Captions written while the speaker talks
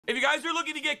If you guys are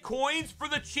looking to get coins for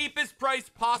the cheapest price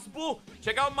possible,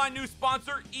 check out my new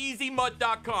sponsor,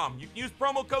 EasyMut.com. You can use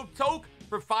promo code TOKE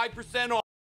for 5% off.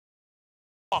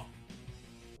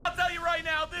 I'll tell you right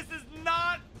now, this is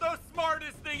not the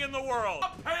smartest thing in the world.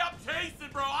 I'm chasing,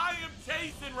 bro. I am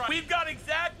chasing right. We've got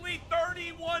exactly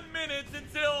 31 minutes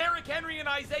until Derrick Henry and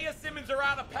Isaiah Simmons are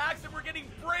out of packs, and we're getting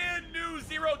brand new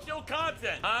Zero Chill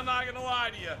content. I'm not gonna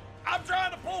lie to you. I'm trying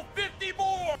to pull 50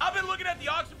 more. I've been looking at the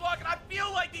auction block, and I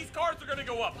feel like these cards are gonna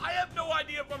go up. I have no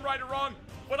idea if I'm right or wrong,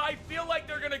 but I feel like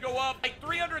they're gonna go up. Like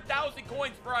 300,000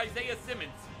 coins for Isaiah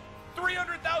Simmons.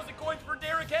 300,000 coins for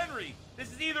Derrick Henry.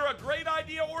 This is either a great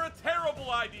idea or a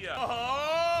terrible idea.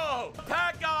 Oh, the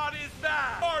pack god is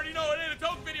back. I already know it ain't a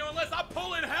Toke video unless I'm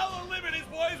pulling hella limiteds,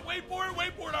 boys. Wait for it,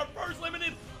 wait for it. Our first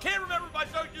limited. Can't remember if I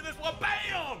showed you this one.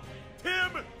 Bam!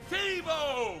 Tim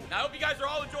Tebow. Now, I hope you guys are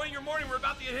all enjoying your morning. We're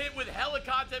about to get hit with hella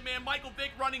content, man. Michael Vick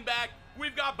running back.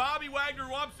 We've got Bobby Wagner,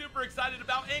 who I'm super excited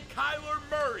about, and Kyler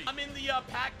Murray. I'm in the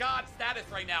pack god status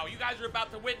right now. You guys are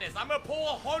about to witness. I'm gonna pull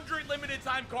 100 limited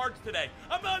time cards today.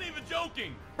 I'm not even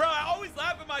joking. Bro, I always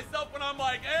laugh at myself when I'm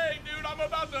like, hey, dude, I'm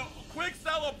about to quick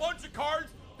sell a bunch of cards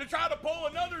to try to pull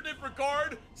another different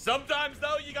card. Sometimes,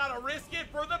 though, you gotta risk it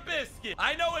for the biscuit.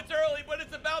 I know it's early, but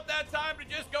it's about that time to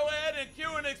just go ahead and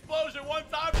cue an explosion one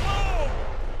time. Boom!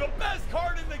 The best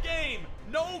card in the game.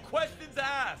 No questions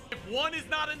asked. If one is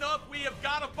not enough, we have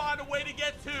got to find a way to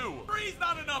get two. Three's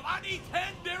not enough. I need 10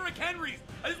 Derrick Henrys.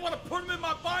 I just want to put them in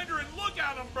my binder and look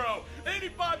at them, bro.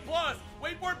 85 plus.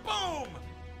 Wait for it. Boom!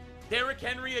 Derrick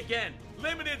Henry again.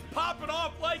 Limiteds popping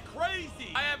off like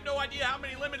crazy. I have no idea how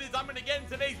many limiteds I'm going to get in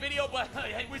today's video, but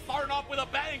hey, we're starting off with a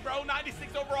bang, bro.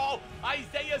 96 overall.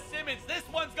 Isaiah Simmons. This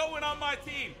one's going on my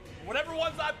team. Whatever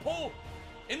ones I pull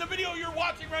in the video you're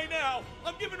watching right now,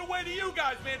 I'm giving away to you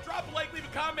guys, man. Drop a like, leave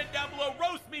a comment down below.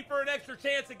 Roast me for an extra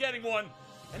chance of getting one.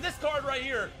 And this card right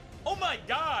here, oh my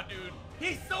God, dude.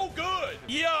 He's so good.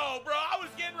 Yo, bro, I was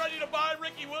getting ready to buy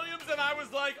Ricky Williams, and I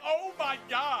was like, oh my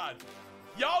God.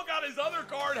 Y'all got his other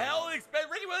card, hell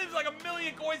expensive. Ricky Williams like 1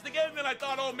 million coins to get, and then I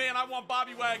thought, oh man, I want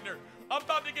Bobby Wagner. I'm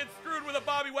about to get screwed with a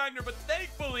Bobby Wagner, but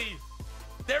thankfully,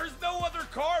 there's no other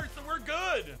cards, so we're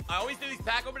good. I always do these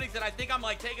pack openings, and I think I'm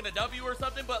like taking a W or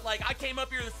something, but like I came up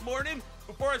here this morning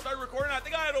before I started recording. I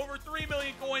think I had over 3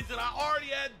 million coins, and I already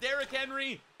had Derrick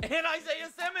Henry and Isaiah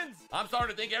Simmons. I'm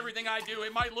starting to think everything I do,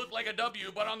 it might look like a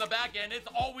W, but on the back end, it's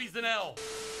always an L.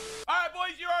 All right,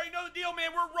 boys, you already know the deal,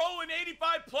 man. We're rolling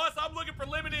 85 plus. I'm looking for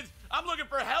limiteds. I'm looking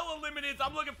for hella limiteds.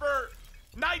 I'm looking for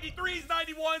 93s,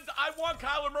 91s. I want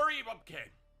Kyler Murray. Okay.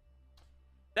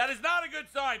 That is not a good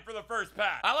sign for the first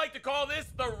pack. I like to call this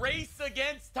the race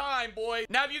against time, boy.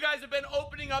 Now, if you guys have been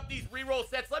opening up these reroll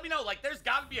sets, let me know. Like, there's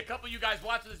got to be a couple of you guys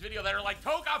watching this video that are like,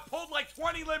 Toke, I've pulled like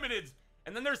 20 limiteds.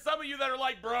 And then there's some of you that are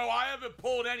like, bro, I haven't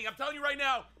pulled any. I'm telling you right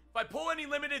now, if I pull any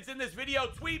limiteds in this video,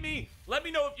 tweet me. Let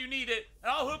me know if you need it,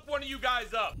 and I'll hook one of you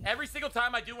guys up. Every single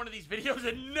time I do one of these videos,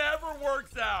 it never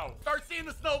works out. Start seeing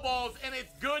the snowballs, and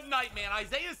it's good night, man.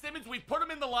 Isaiah Simmons, we put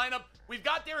him in the lineup. We've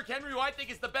got Derrick Henry, who I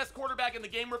think is the best quarterback in the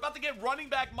game. We're about to get running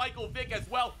back Michael Vick as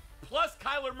well, plus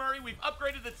Kyler Murray. We've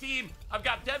upgraded the team. I've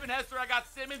got Devin Hester, I got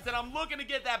Simmons, and I'm looking to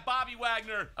get that Bobby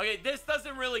Wagner. Okay, this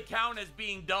doesn't really count as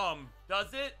being dumb,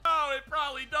 does it? Oh, it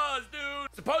probably does, dude.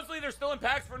 Supposedly, they're still in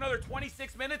packs for another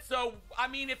 26 minutes, so, I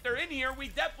mean, if they're in here, we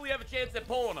definitely have a chance at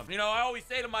pulling them. You know, I always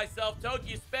say to myself, Toke,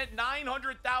 you spent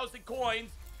 900,000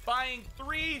 coins buying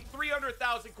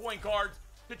 300,000 coin cards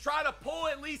to try to pull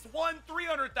at least one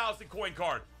 300,000 coin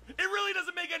card. It really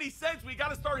doesn't make any sense. We got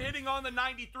to start hitting on the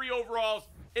 93 overalls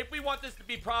if we want this to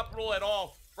be profitable at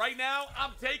all. Right now,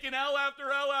 I'm taking L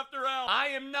after L after L. I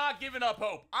am not giving up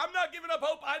hope. I'm not giving up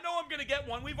hope. I know I'm going to get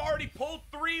one. We've already pulled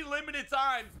 3 limited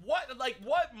times. What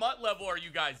MUT level are you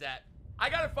guys at? I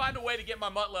got to find a way to get my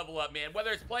MUT level up, man.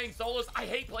 Whether it's playing solos, I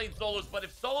hate playing solos, but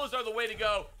if solos are the way to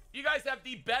go, you guys have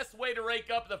the best way to rank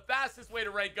up, the fastest way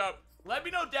to rank up. Let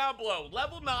me know down below.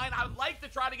 Level 9, I would like to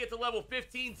try to get to level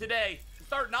 15 today.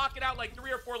 Start knocking out like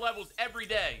 3 or 4 levels every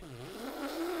day.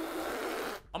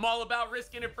 I'm all about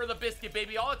risking it for the biscuit,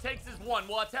 baby. All it takes is 1.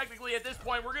 Well, technically, at this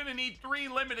point, we're going to need 3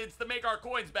 limiteds to make our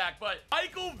coins back. But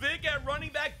Michael Vick at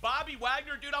running back, Bobby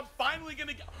Wagner, dude, I'm finally going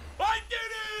to get... I did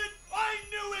it! I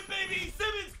knew it, baby!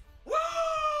 Simmons,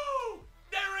 woo!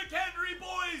 Derrick Henry,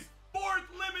 boys! 4th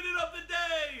limited of the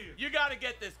day! You got to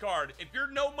get this card. If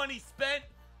you're no money spent,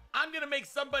 I'm going to make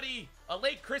somebody a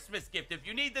late Christmas gift. If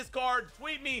you need this card,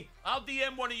 tweet me. I'll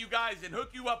DM one of you guys and hook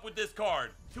you up with this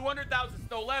card. 200,000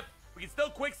 still left. We can still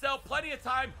quick sell, plenty of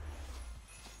time.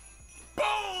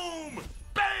 Boom!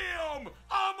 Bam!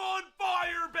 I'm on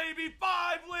fire, baby.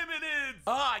 5 limiteds.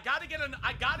 I gotta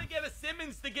get a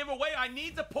Simmons to give away. I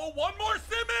need to pull one more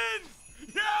Simmons.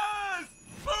 Yeah!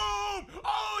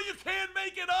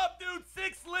 up, dude.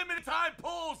 6 limited time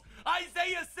pulls.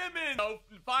 Isaiah Simmons. Oh,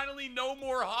 finally, no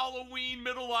more Halloween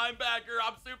middle linebacker.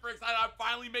 I'm super excited. I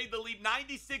finally made the leap.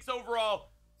 96 overall.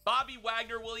 Bobby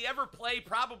Wagner, will he ever play?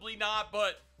 Probably not,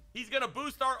 but he's going to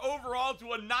boost our overall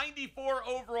to a 94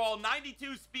 overall,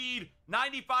 92 speed,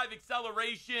 95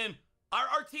 acceleration.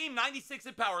 Our team, 96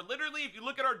 in power. Literally, if you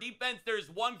look at our defense, there's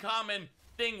one common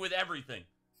thing with everything.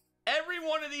 Every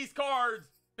one of these cards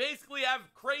basically have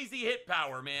crazy hit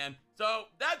power, man. So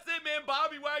that's it, man.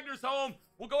 Bobby Wagner's home.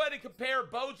 We'll go ahead and compare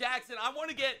Bo Jackson. I want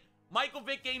to get Michael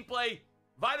Vick gameplay,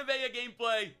 Vita Vea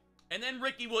gameplay, and then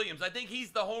Ricky Williams. I think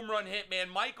he's the home run hit, man.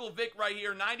 Michael Vick right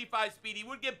here, 95 speed. He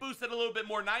would get boosted a little bit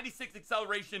more. 96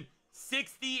 acceleration,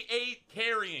 68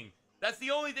 carrying. That's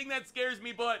the only thing that scares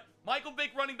me, but Michael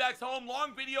Vick running backs home.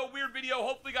 Long video, weird video.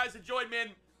 Hopefully you guys enjoyed, man.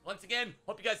 Once again,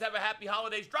 hope you guys have a happy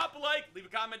holidays. Drop a like, leave a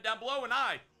comment down below, and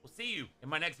I will see you in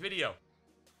my next video.